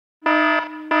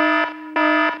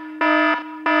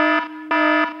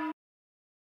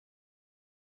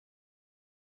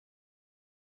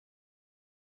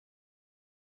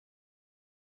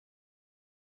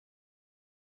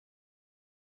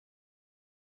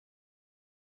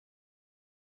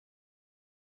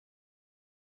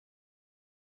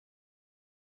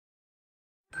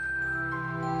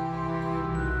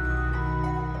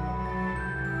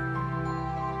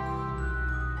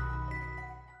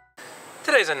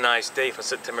Today's a nice day for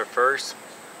September 1st.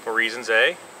 For reasons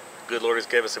A, good Lord has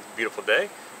given us a beautiful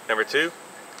day. Number 2,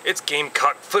 it's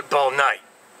Gamecock football night.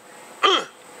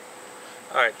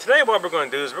 Alright, today what we're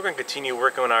going to do is we're going to continue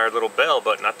working on our little bell,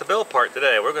 but not the bell part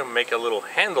today. We're going to make a little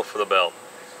handle for the bell.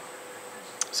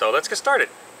 So let's get started.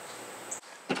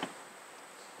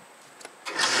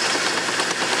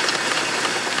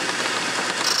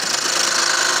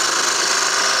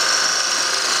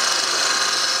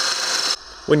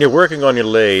 When you're working on your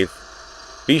lathe,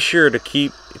 be sure to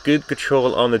keep good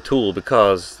control on the tool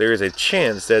because there is a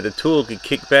chance that the tool could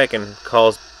kick back and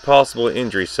cause possible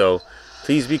injury, so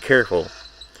please be careful.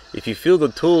 If you feel the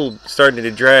tool starting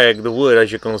to drag the wood,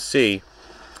 as you're going to see,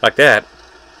 like that,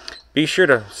 be sure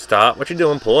to stop what you're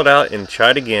doing, pull it out and try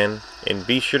it again, and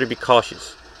be sure to be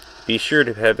cautious. Be sure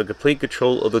to have a complete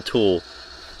control of the tool.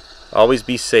 Always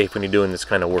be safe when you're doing this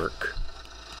kind of work.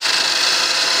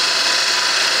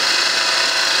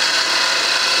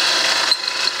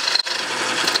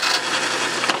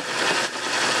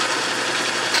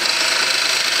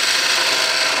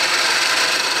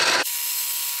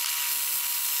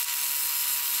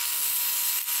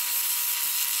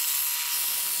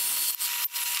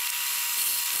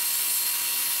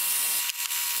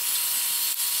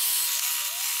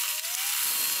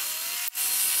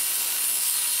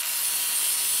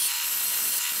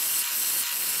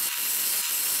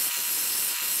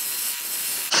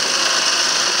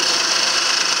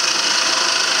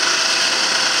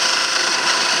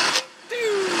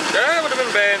 That would have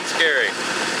been bad and scary.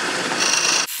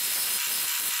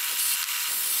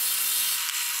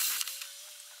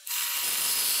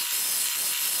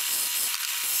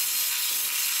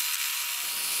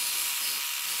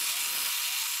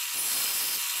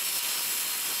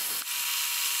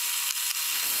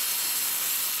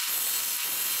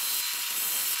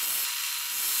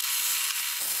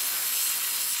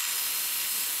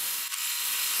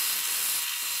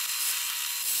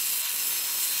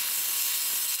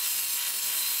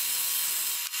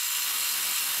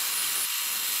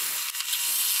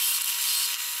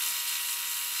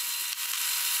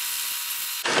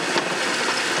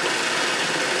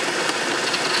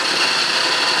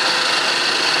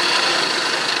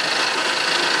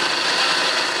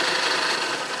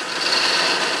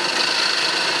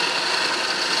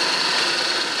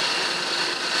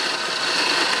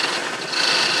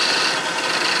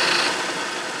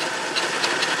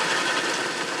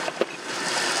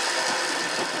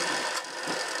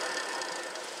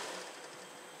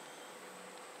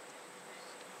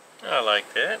 I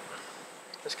like that.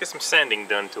 Let's get some sanding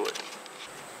done to it.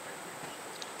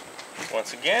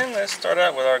 Once again, let's start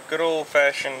out with our good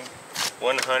old-fashioned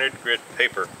 100 grit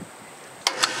paper.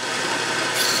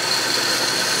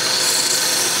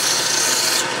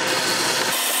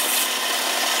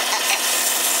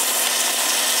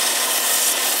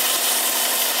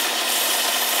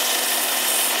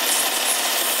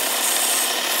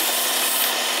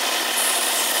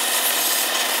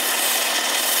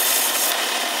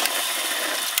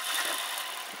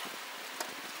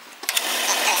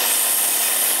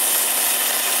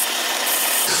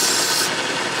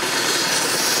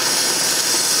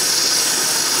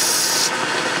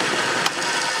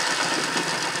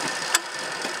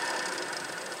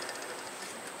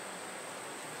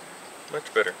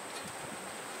 Much better.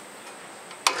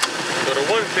 Go to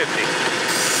 150.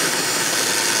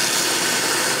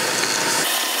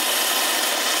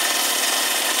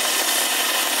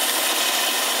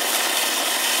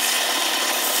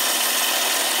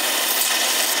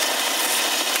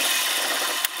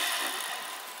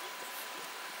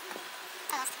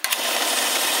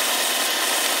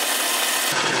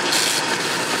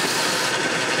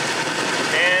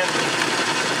 And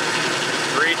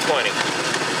 320.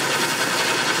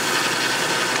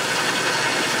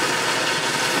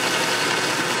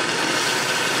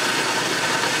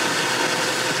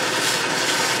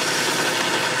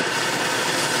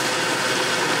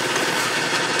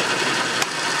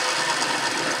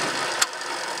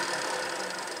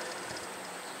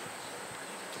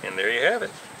 And there you have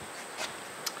it.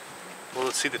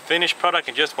 We'll see the finished product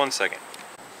in just 1 second.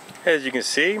 As you can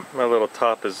see, my little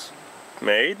top is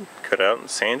made, cut out and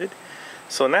sanded.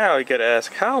 So now you gotta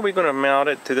ask, how are we gonna mount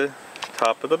it to the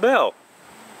top of the bell?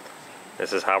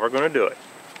 This is how we're gonna do it.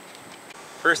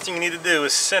 First thing you need to do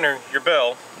is center your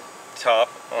bell top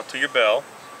onto your bell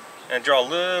and draw a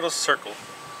little circle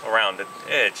around the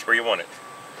edge where you want it.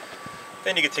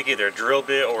 Then you can take either a drill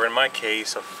bit or, in my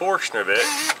case, a Forstner bit.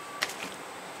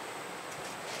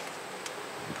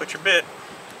 Put your bit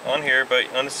on here,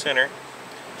 but on the center,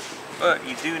 but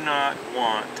you do not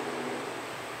want to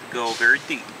go very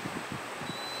deep.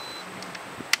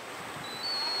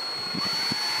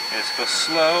 Just go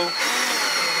slow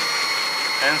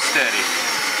and steady.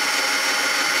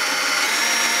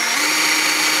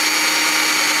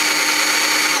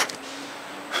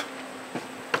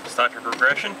 Stop your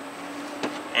progression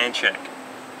and check.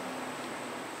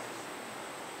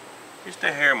 Just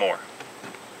a hair more.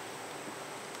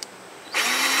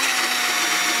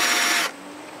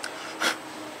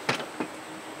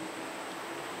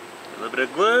 A little bit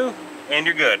of glue and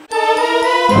you're good.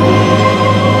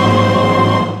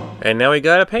 And now we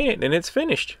gotta paint it and it's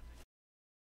finished.